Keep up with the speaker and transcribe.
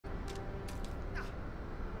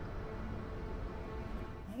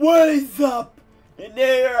What is up?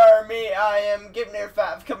 Inator Army, I am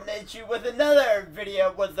Givner5 coming at you with another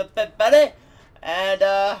video with a bit better.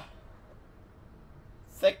 And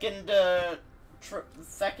second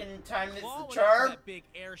time is the charm.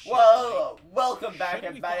 Well, welcome back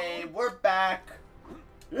everybody. We're back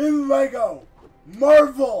in LEGO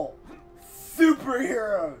Marvel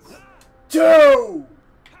Superheroes 2.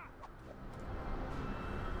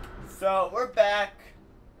 So we're back.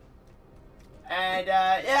 And,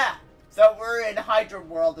 yeah. So we're in Hydra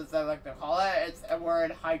World, as I like to call it. We're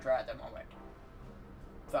in Hydra at the moment.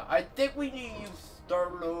 So I think we need to use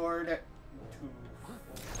Star-Lord to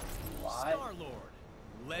fly. Star-Lord,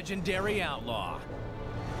 legendary outlaw.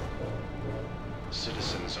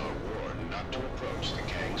 Citizens are warned not to approach the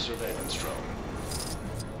Kang surveillance drone.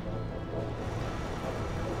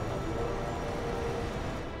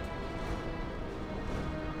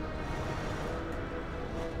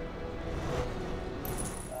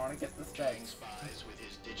 Get this Kang spies with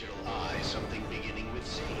his digital eye something beginning with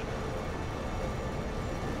C.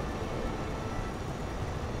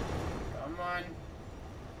 Come on.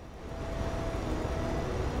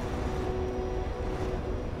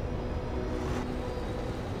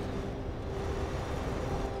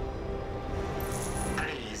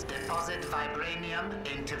 Please deposit Vibranium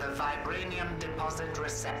into the Vibranium deposit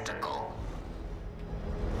receptacle.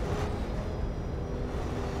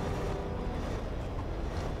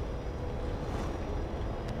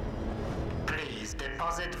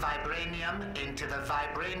 Deposit Vibranium into the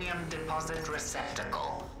Vibranium deposit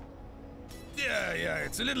receptacle. Yeah,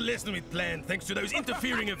 it's a little less than we'd planned thanks to those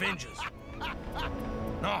interfering Avengers.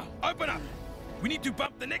 Now, open up. We need to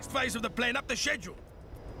bump the next phase of the plan up the schedule.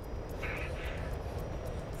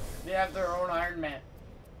 They have their own Iron Man.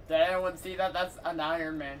 Did anyone see that? That's an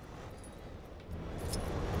Iron Man.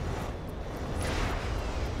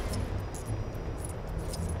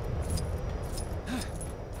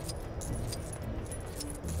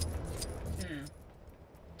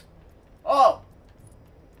 Oh!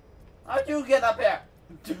 How'd you get up here?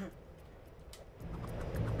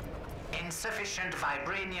 Insufficient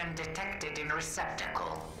Vibranium detected in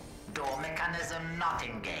receptacle. Door mechanism not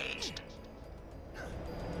engaged.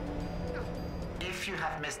 If you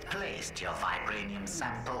have misplaced your Vibranium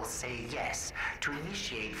sample, say yes to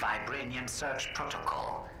initiate Vibranium search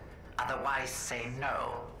protocol. Otherwise, say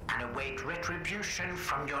no and await retribution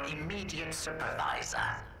from your immediate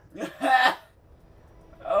supervisor.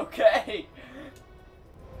 Okay.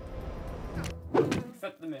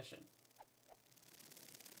 Accept the mission.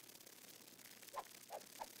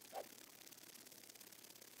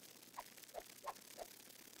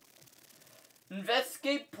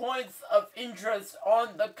 Investigate points of interest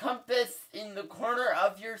on the compass in the corner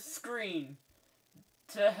of your screen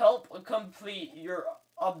to help complete your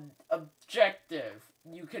objective.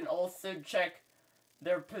 You can also check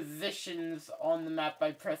their positions on the map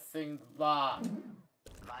by pressing the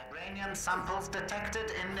Vibranium samples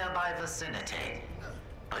detected in nearby vicinity.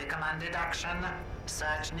 Recommended action,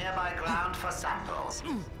 search nearby ground for samples.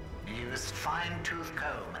 Use fine-tooth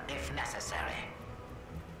comb if necessary.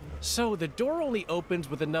 So the door only opens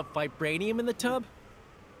with enough Vibranium in the tub?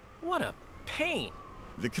 What a pain!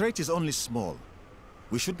 The crate is only small.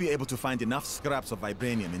 We should be able to find enough scraps of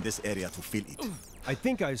Vibranium in this area to fill it. I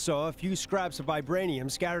think I saw a few scraps of Vibranium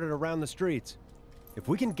scattered around the streets. If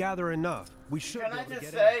we can gather enough, we should Can be I able to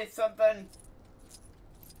just get say something?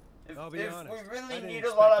 If I'll be we honest, I really didn't need a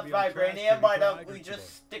expect lot to of be on trash Vibranium, TV why for don't Hydra we today.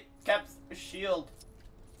 just stick Cap's shield?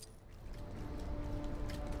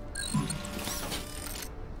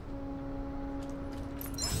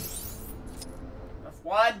 That's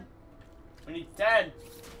one. We need 10.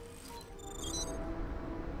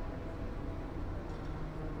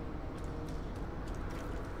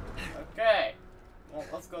 Okay. Well,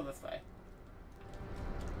 let's go this way.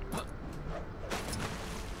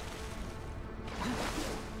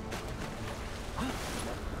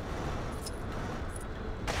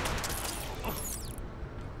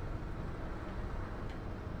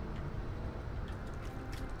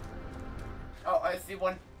 Oh, I see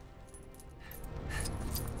one.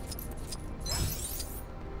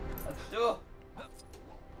 Let's do.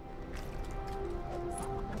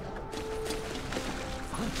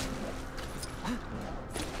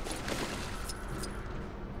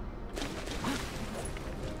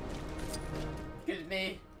 Excuse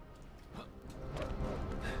me.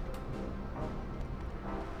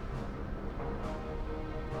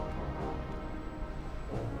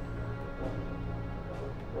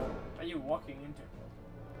 walking into.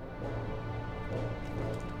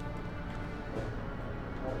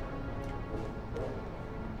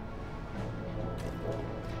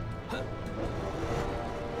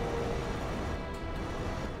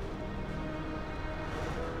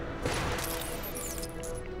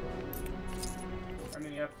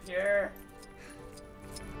 here.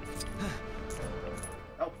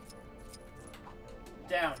 Oh.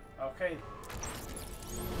 Down. Okay.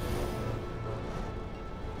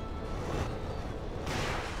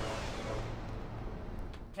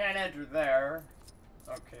 Can't enter there.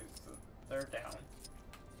 Okay, so they're down.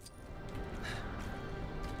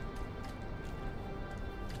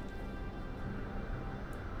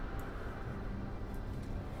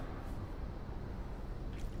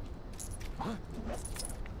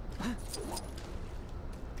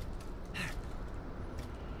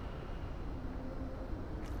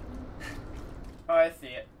 Oh, I see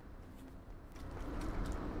it.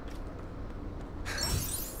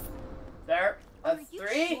 There. That's Are you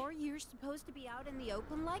 3. sure you're supposed to be out in the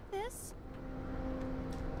open like this?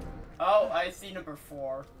 Oh, I see number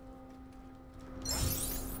 4.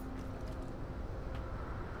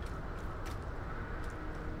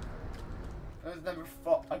 There's number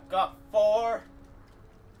 4. I got 4.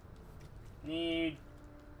 Need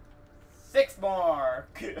 6 more.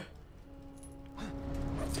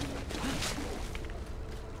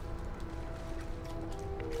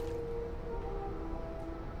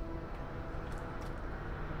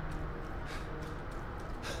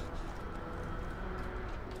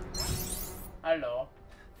 Hello.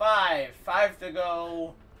 5. 5 to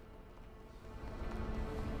go.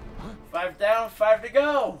 5 down, 5 to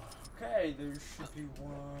go. Okay, there should be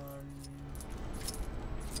 1.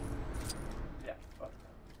 Yeah, fuck.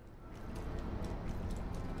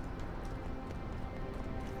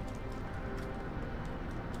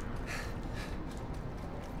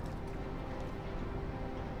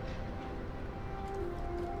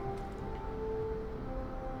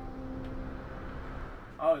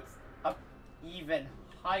 Oh, it's up even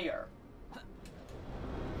higher.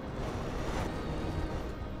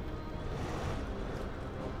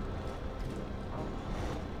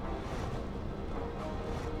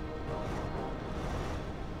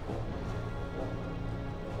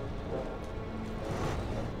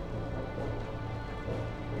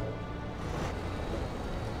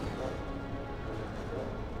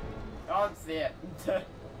 Don't see it.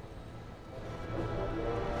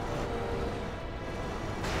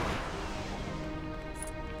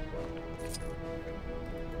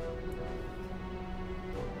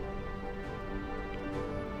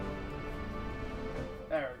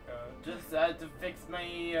 There we go. Just had to fix my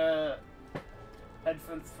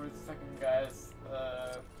headphones for a second, guys.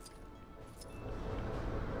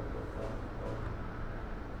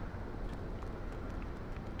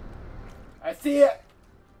 I see it.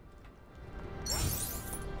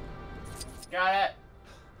 Got it.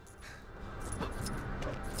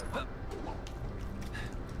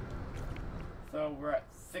 So we're at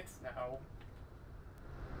 6 now.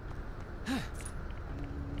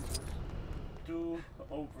 2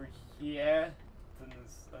 over here. Then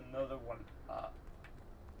there's another one up.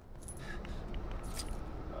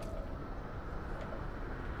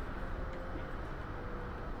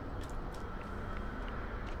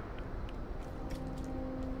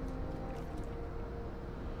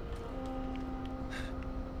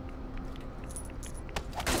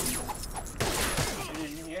 In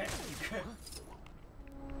here.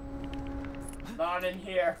 Not in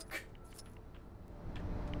here.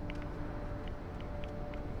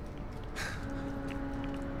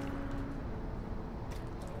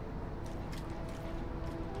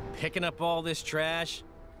 Picking up all this trash?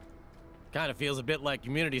 Kinda feels a bit like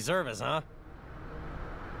community service, huh?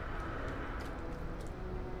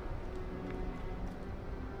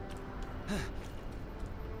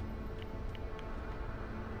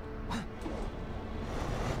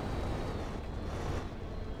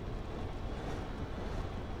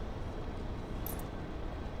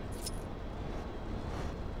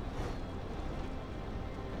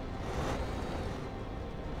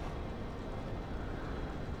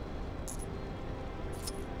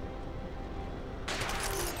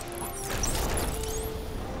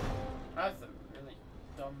 That's a really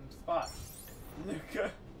dumb spot.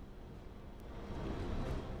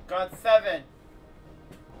 Got 7.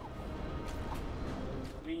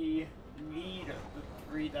 We need the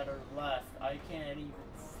 3 that are left. I can't even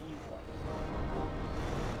see one.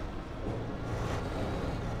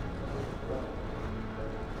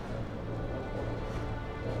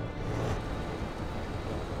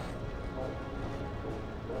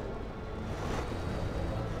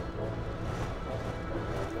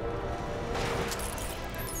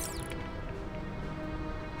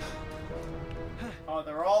 Oh,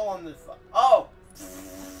 they're all on this side. Oh!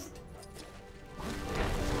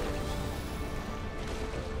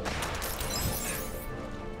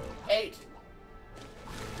 Eight.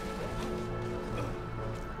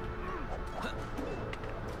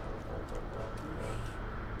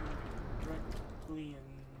 quickly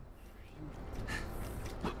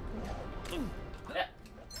and... Yeah.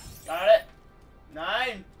 Got it.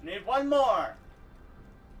 9. Need one more.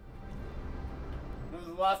 This is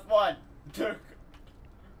the last one. This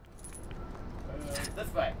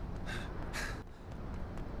way.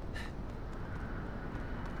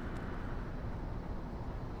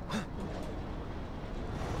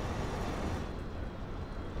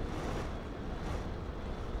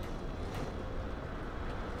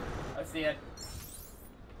 I see it.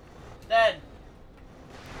 Dead.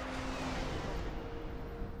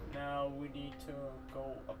 Now we need to go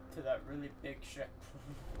up to that really big ship.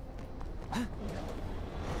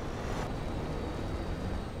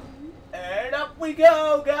 And up we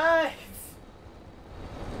go, guys!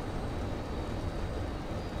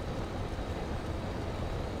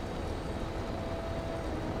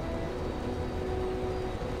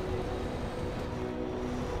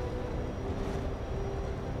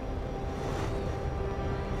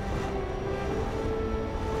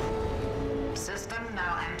 System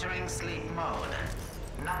now entering sleep mode.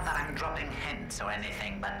 Not that I'm dropping hints or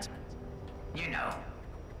anything, but you know.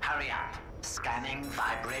 Hurry up. Scanning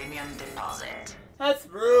Vibranium deposit. That's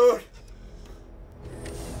rude.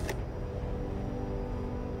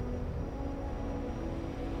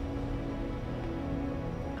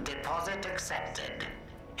 Deposit accepted.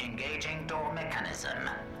 Engaging door mechanism.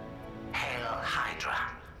 Hail Hydra.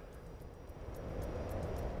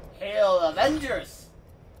 Hail Avengers!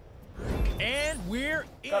 And we're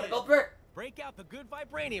in. Gotta go, Bert. Break out the good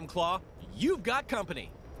vibranium claw. You've got company.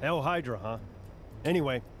 Hell Hydra, huh?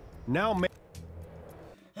 Anyway, now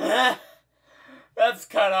That's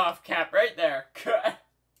cut off, Cap, right there.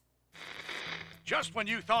 Just when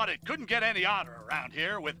you thought it couldn't get any odder around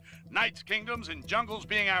here, with Knights' Kingdoms and Jungles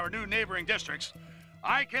being our new neighboring districts,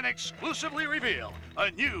 I can exclusively reveal a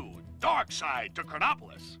new dark side to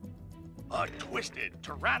Chronopolis. A twisted,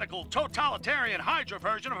 tyrannical, totalitarian Hydra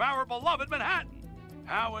version of our beloved Manhattan.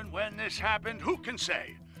 How and when this happened, who can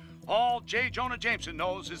say? All J. Jonah Jameson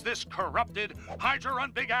knows is this corrupted,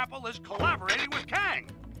 Hydra-run Big Apple is collaborating with Kang.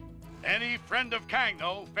 Any friend of Kang,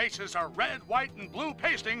 though, faces a red, white, and blue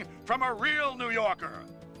pasting from a real New Yorker,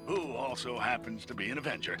 who also happens to be an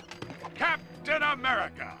Avenger. Captain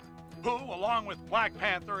America, who, along with Black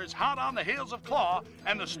Panther, is hot on the heels of Claw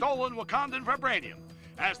and the stolen Wakandan Vibranium,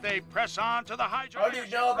 as they press on to the Hydra. How do you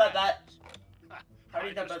know about that? How do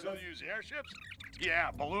you know Hydra about still that? use airships? Yeah,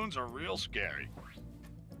 balloons are real scary.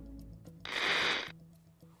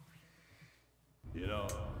 You know,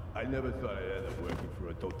 I never thought I'd end up working for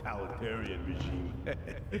a totalitarian regime.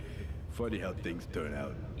 Funny how things turn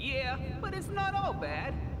out. Yeah, but it's not all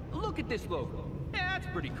bad. Look at this logo. Yeah, that's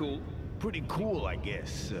pretty cool. Pretty cool, I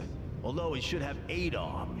guess. Although it should have 8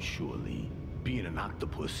 arms, surely. Being an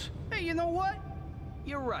octopus. Hey, you know what?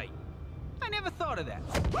 You're right. I never thought of that.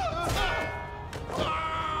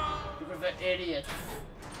 Because they're idiots.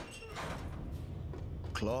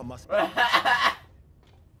 Claw must be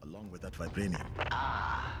along with that vibranium.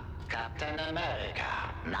 Ah, Captain America.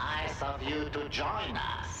 Nice of you to join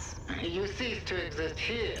us. You cease to exist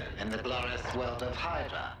here in the glorious world of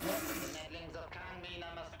Hydra. The meddlings of Kang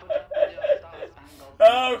must put up with your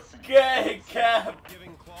star-spangled Okay, Cap.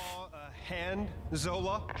 giving Claw a hand,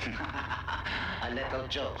 Zola. A little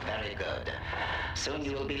joke, very good. Soon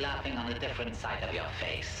you will be laughing on a different side of your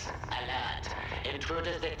face. Alert!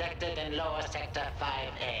 Intruders detected in lower sector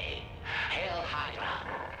 5A. Hail Hydra!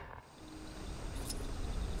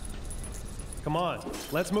 Come on,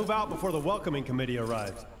 let's move out before the welcoming committee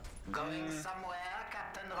arrives. Going somewhere,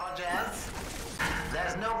 Captain Rogers?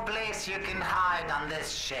 There's no place you can hide on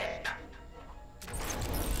this ship.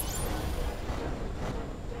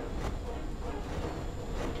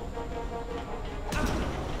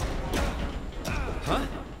 Huh?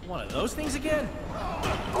 One of those things again?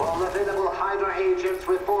 All available Hydra agents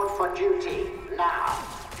report for duty, now.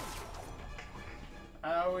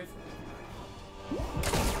 I always...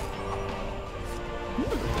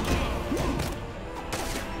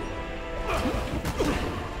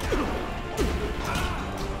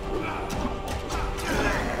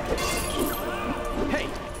 Hey!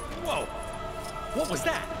 Whoa! What was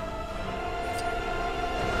that?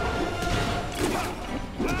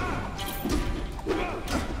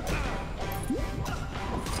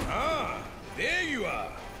 Ah, there you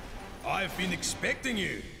are. I've been expecting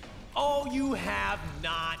you. Oh, you have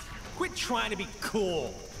not. Quit trying to be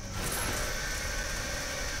cool.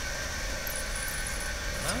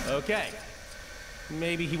 Huh? Okay.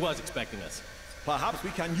 Maybe he was expecting us. Perhaps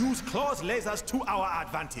we can use Claw's lasers to our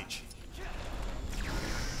advantage.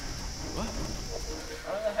 What?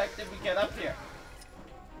 How the heck did we get up here?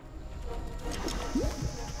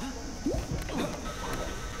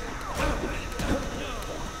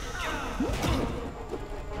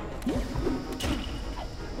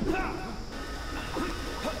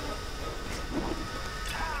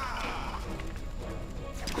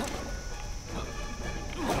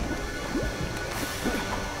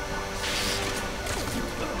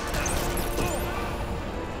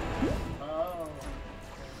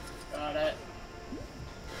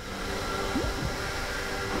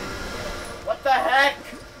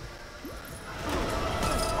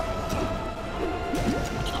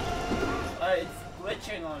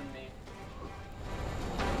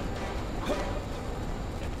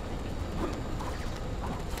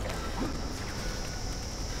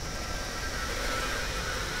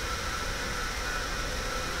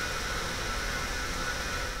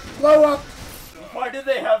 blow up! Why do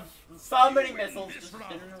they have so many missiles just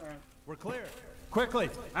spinning around? We're clear. Quickly,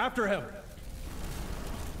 after him.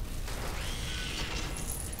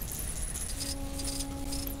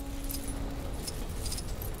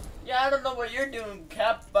 Yeah, I don't know what you're doing,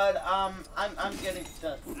 Cap, but I'm getting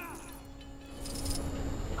done.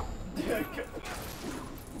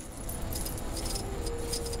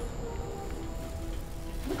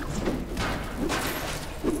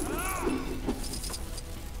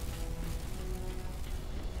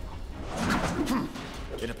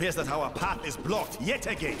 It appears that our path is blocked yet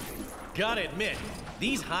again. Gotta admit,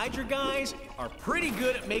 these Hydra guys are pretty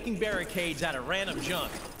good at making barricades out of random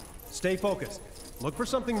junk. Stay focused. Look for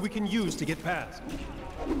something we can use to get past.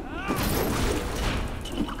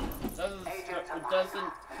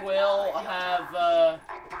 Doesn't Quill have,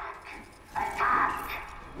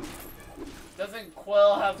 Doesn't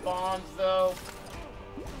Quill have bombs, though?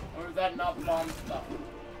 Or is that not bomb stuff?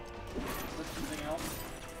 Is that something else?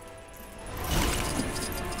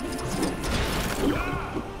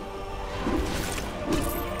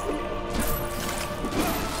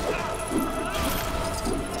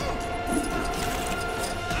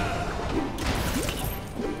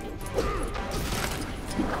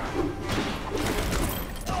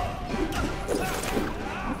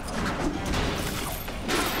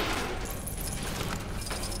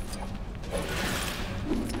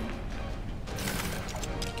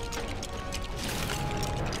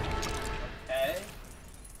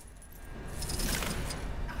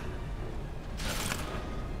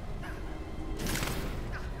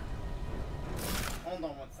 Hold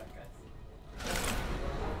on one sec, guys.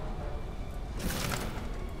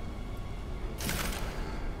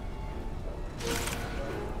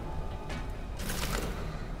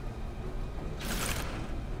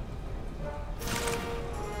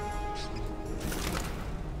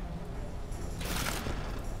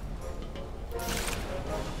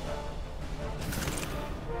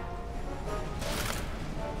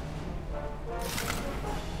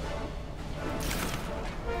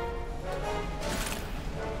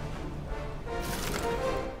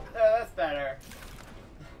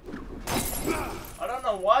 I don't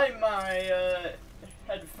know why my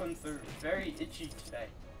headphones are very itchy today.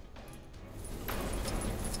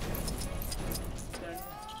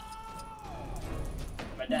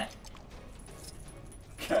 My dad.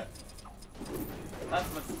 That's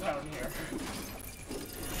what's down here.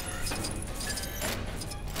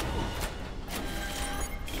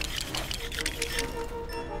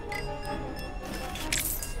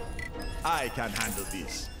 I can handle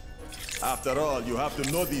this. After all, you have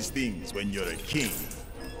to know these things when you're a king.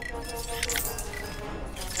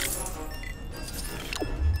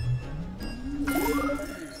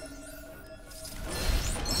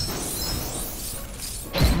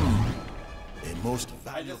 A most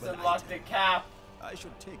valuable I just unlocked the cap. I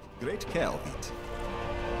should take great care of it.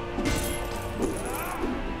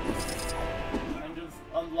 I just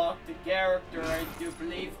unlocked the character, I do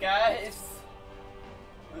believe, guys.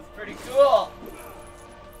 That's pretty cool.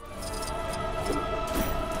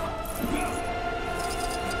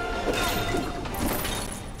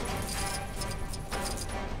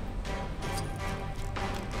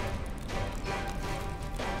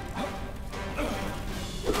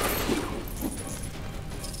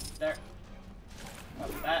 There.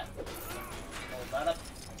 Got that. Hold that up.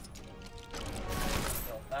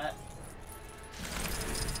 Hold that.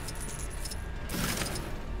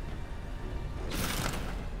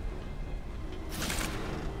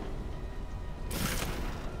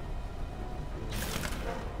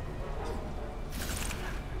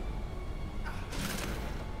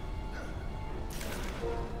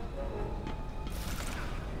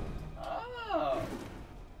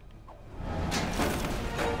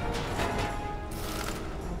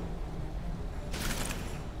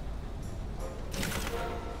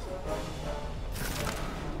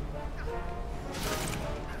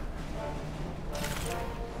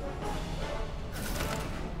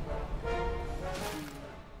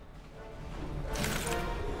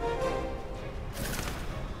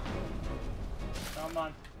 Come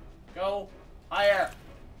on. Go higher.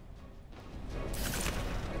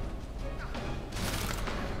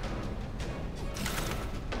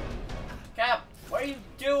 Cap, what are you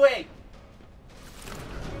doing?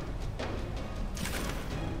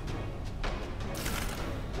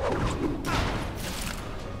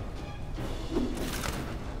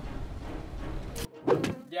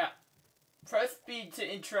 Yeah. Press B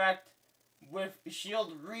to interact with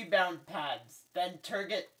shield rebound pads, then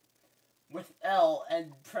target with L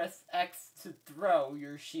and press X to throw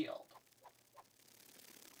your shield.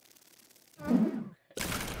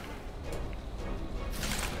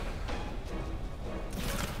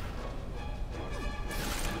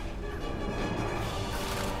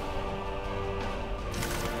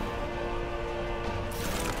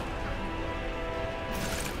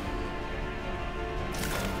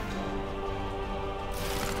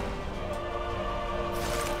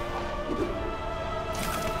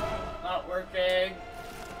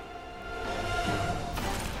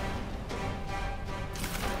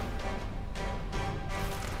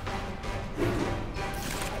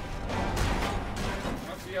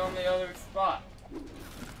 the other spot.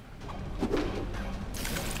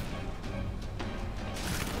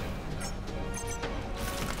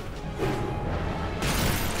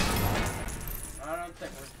 I don't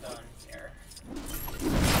think we're done here.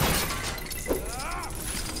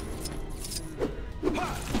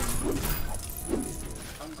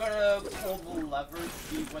 I'm gonna pull the lever,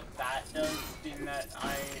 see what that does, being that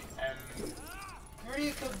I am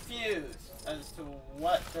pretty confused as to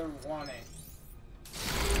what they're wanting.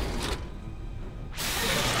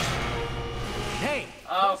 Hey!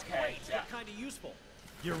 Okay, yeah. Kind of useful.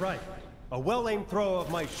 You're right. A well-aimed throw of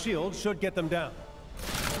my shield should get them down.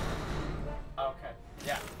 Okay,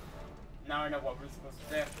 yeah. Now I know what we're supposed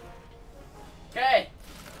to do. Okay!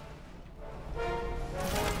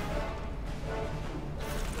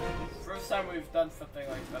 First time we've done something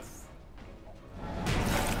like this.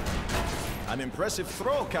 An impressive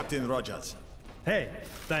throw, Captain Rogers. Hey,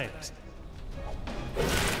 thanks.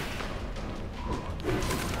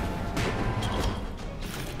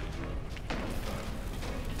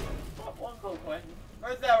 One cool question.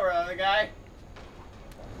 Where's that other guy?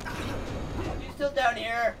 You still down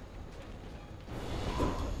here?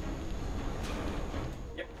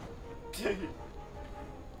 Yep.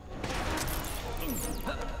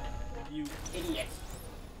 You idiot.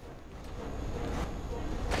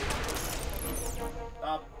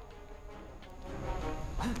 Stop.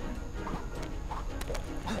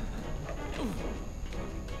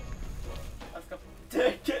 Let's go.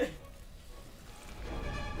 Take it.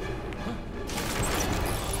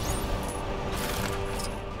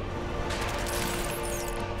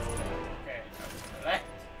 Okay, select.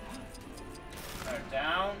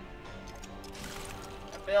 Down.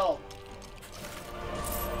 Build.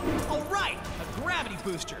 All right, a gravity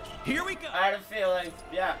booster. Here we go. I had a feeling.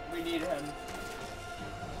 Yeah, we need him.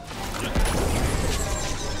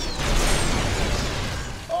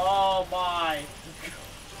 Oh my.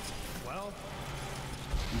 Well,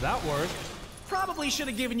 that worked. Probably should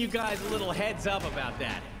have given you guys a little heads up about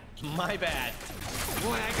that. My bad.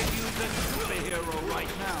 Boy, I could use a superhero right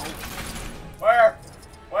now. Where?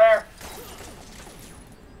 Where?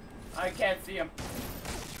 I can't see him.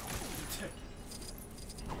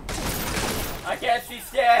 I can't see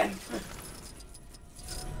Stan.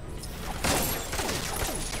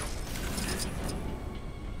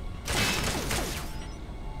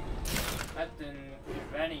 That didn't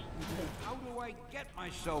give any. How do I get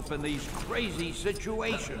myself in these crazy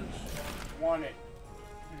situations? Want it.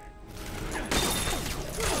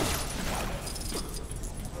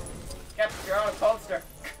 Yep, you're on a poster.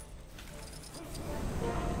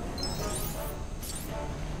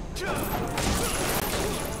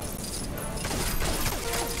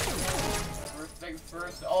 First things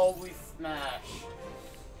first, always smash.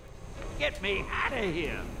 Get me out of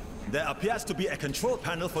here! There appears to be a control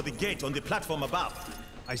panel for the gate on the platform above.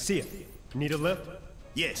 I see it. Need a lift?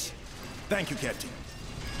 Yes. Thank you, Captain.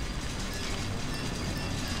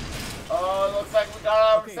 Oh, looks like we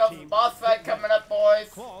got ourselves a boss fight coming up, boys.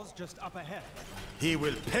 Claw's just up ahead. He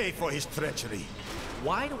will pay for his treachery.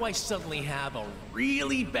 Why do I suddenly have a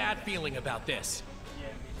really bad feeling about this? Yeah,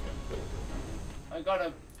 me too. I got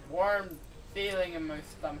a warm feeling in my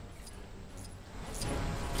stomach.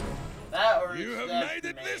 That or You have just made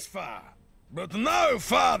it me. this far, but no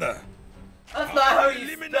farther. That's not how you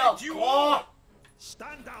Eliminate spell you claw. all.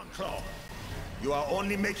 Stand down, Claw. You are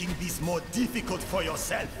only making this more difficult for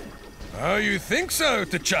yourself. Oh, you think so,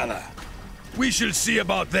 T'Challa? We shall see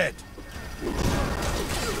about that.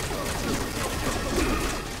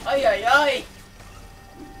 Ay, ay, ay.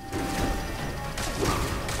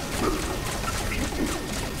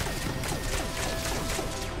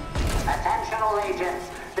 Attention all agents.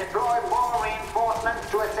 Deploy more reinforcements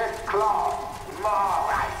to assist Claw. More,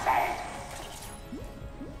 I said.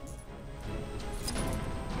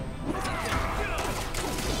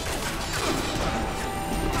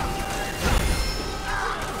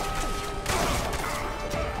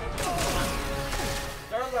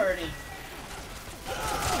 They're learning.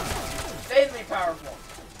 Insanely powerful.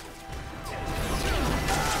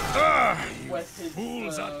 Ah, you With his,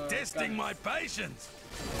 fools are testing guns. my patience.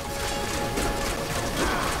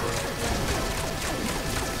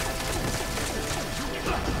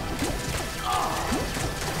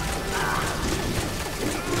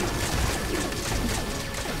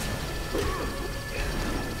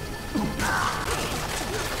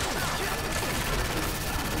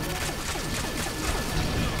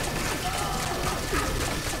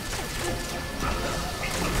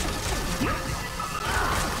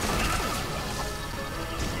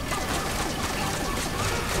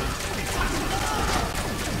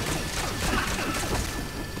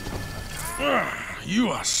 You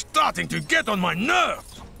are starting to get on my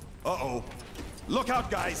nerves! Uh-oh. Look out,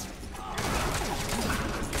 guys!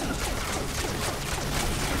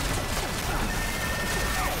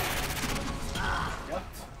 What?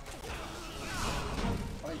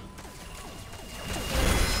 Oi.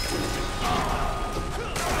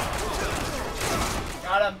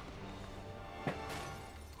 Got him.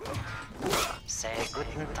 Say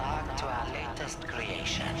guten Tag to our latest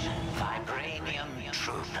creation, Vibranium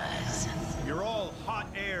Troopers. You're all hot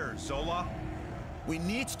air, Zola. We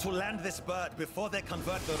need to land this bird before they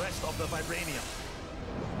convert the rest of the vibranium.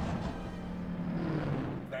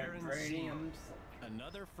 Vibraniums.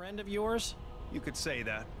 Another friend of yours? You could say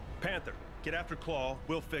that. Panther, get after Claw.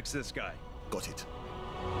 We'll fix this guy. Got it.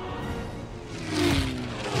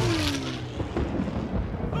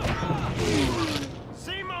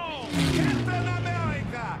 Simo! Captain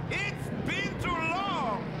America! It's been too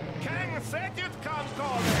long! Kang said you'd come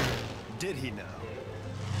calling! Did he now?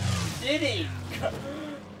 Did he?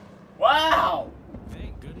 Wow!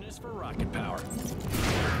 Thank goodness for rocket power.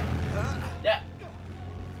 Yeah.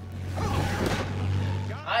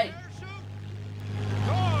 Hi.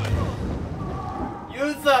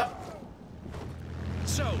 Use them.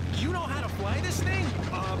 So, you know how to fly this thing?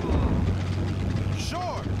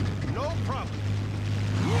 Sure. No problem.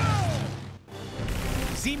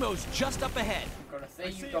 Zemo's just up ahead. I'm gonna say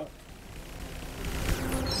you don't.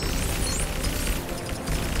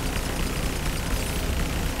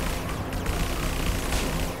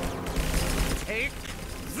 Take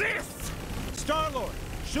this! Star-Lord,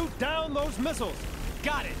 shoot down those missiles!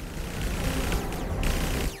 Got it!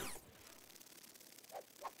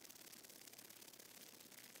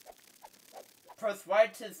 Press Y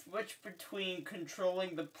to switch between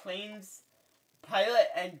controlling the plane's pilot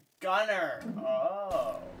and gunner.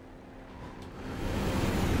 Oh.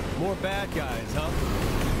 More bad guys, huh?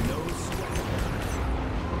 No sweat.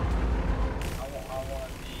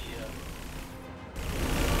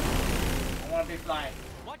 I want to be flying.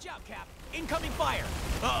 Watch out, Cap! Incoming fire!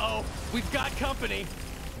 Uh-oh, we've got company.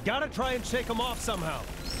 Gotta try and shake them off somehow.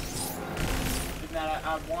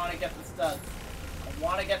 I want to get the studs. I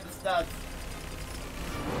want to get the studs.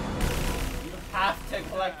 You have to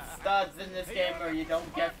collect studs in this game or you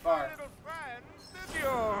don't get far.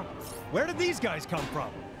 Where did these guys come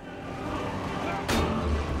from?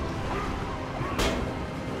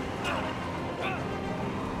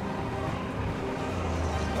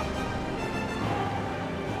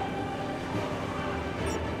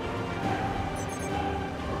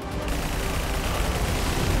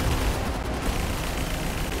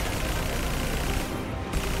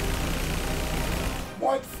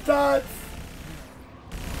 What studs?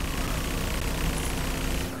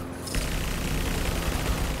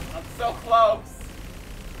 I'm so close.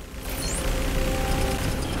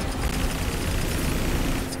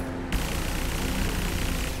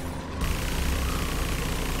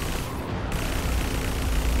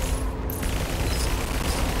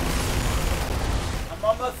 I'm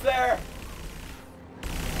almost there.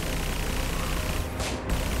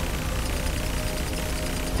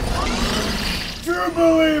 True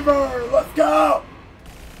believer! Let's go!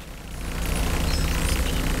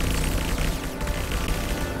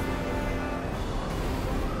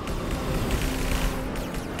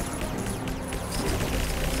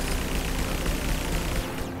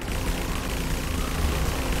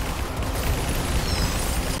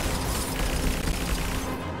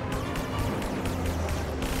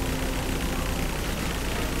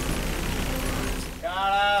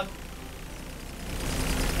 Got him!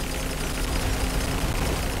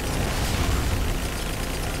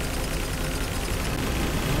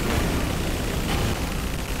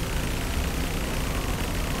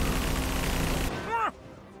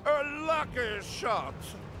 A lucky shot.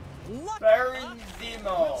 Barry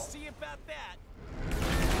Zemo. Let's see about that.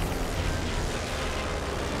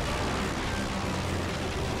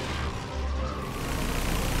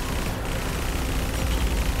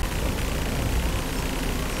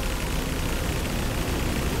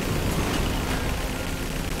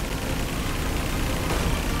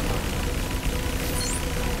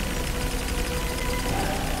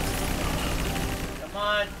 Come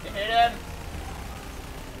on, hit him.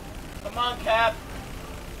 Come on, Cap.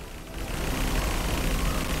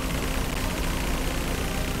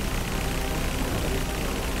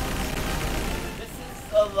 This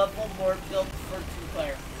is a level more built for 2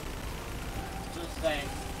 players. Just saying.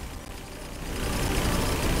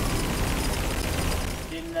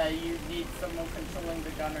 In that you need someone controlling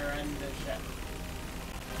the gunner and the ship.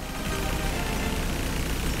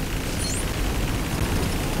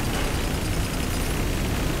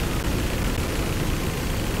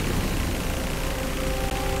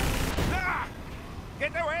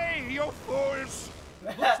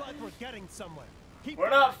 getting somewhere. We're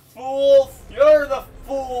not fools. You're the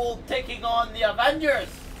fool taking on the Avengers.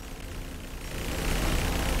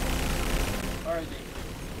 Where is he?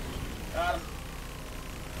 Got him.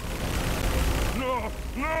 No,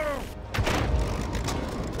 no!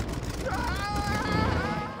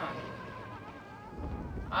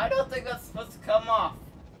 I don't think that's supposed to come off.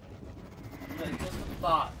 It's just a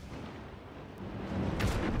thought.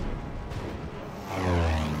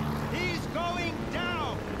 He's going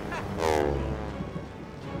down!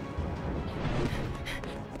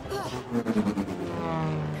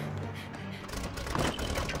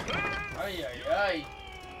 Ay, ay, ay.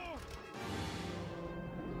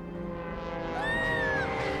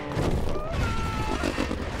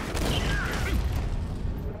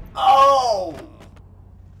 Oh!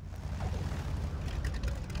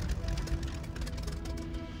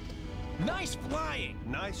 Nice flying!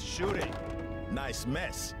 Nice shooting. Nice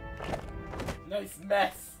mess. Nice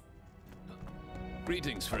mess.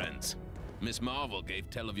 Greetings, friends. Miss Marvel gave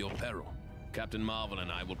tell of your peril. Captain Marvel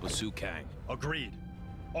and I will pursue Kang. Agreed.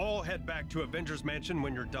 All head back to Avengers Mansion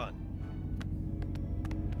when you're done.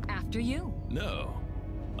 After you. No,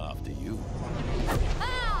 after you.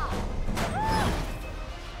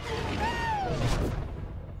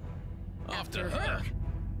 After her.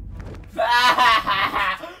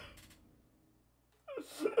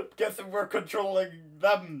 I'm guessing we're controlling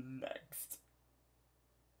them next.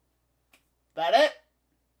 That it?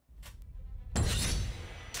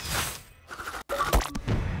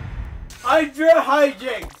 Hydra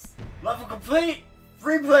hijinks! Level complete,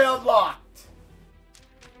 free play unlocked.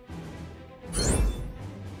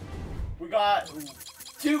 We got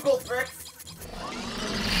 2 gold bricks.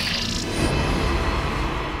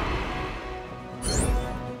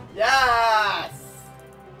 Yes!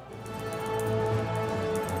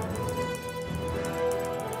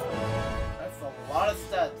 That's a lot of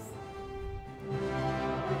steps.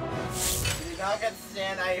 We did not get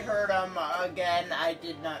Stan. I heard him again. I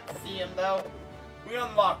did not see him though. We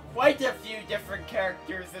unlocked quite a few different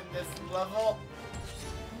characters in this level.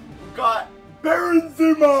 We got Baron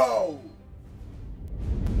Zemo!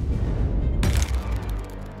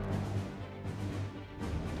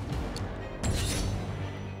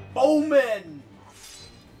 Bowman!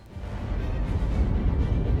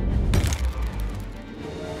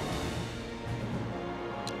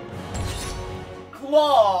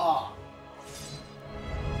 Claw!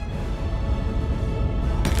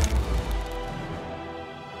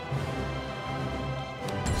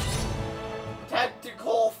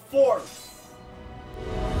 Tactical Force!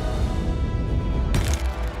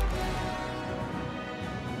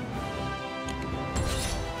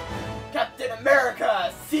 Captain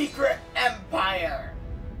America, Secret Empire!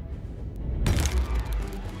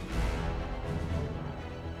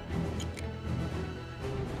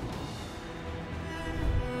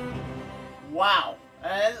 Wow,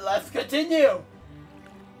 and let's continue!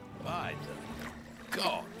 By the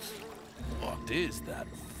gods, what is that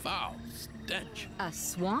foul stench? A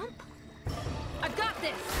swamp? I've got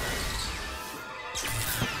this!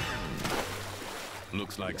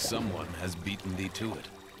 Looks like someone has beaten thee to it.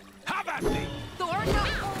 Have at thee! Thor,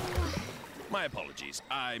 no! My apologies.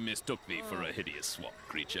 I mistook thee for a hideous swamp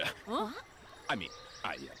creature. Huh? I mean,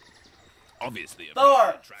 I obviously a Thor, very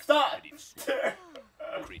attractive stop! hideous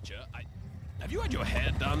swamp creature. Have you had your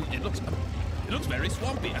hair done? It looks very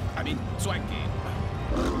swampy. I mean, swanky.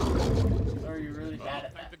 Are you really bad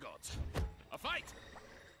at Thank that? the gods. A fight!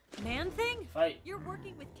 Man-Thing? Fight. You're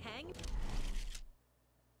working with Kang?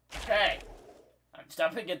 Okay, I'm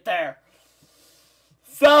stopping it there.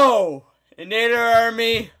 So, Inator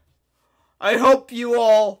Army, I hope you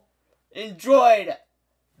all enjoyed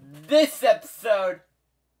this episode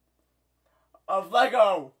of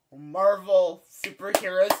LEGO Marvel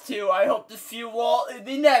Superheroes 2. I hope to see you all in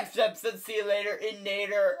the next episode. See you later,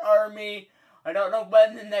 Inator Army. I don't know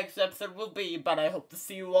when the next episode will be, but I hope to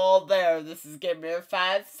see you all there. This is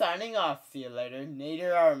Gamer5 signing off. See you later,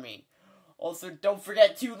 Inator Army. Also, don't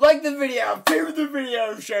forget to like the video, favorite the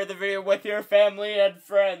video, share the video with your family and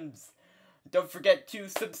friends. Don't forget to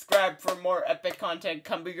subscribe for more epic content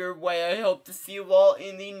coming your way. I hope to see you all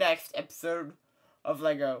in the next episode of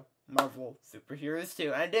LEGO Marvel Superheroes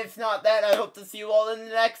 2. And if not that, I hope to see you all in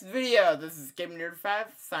the next video. This is Game Nerd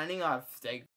 5 signing off. Stay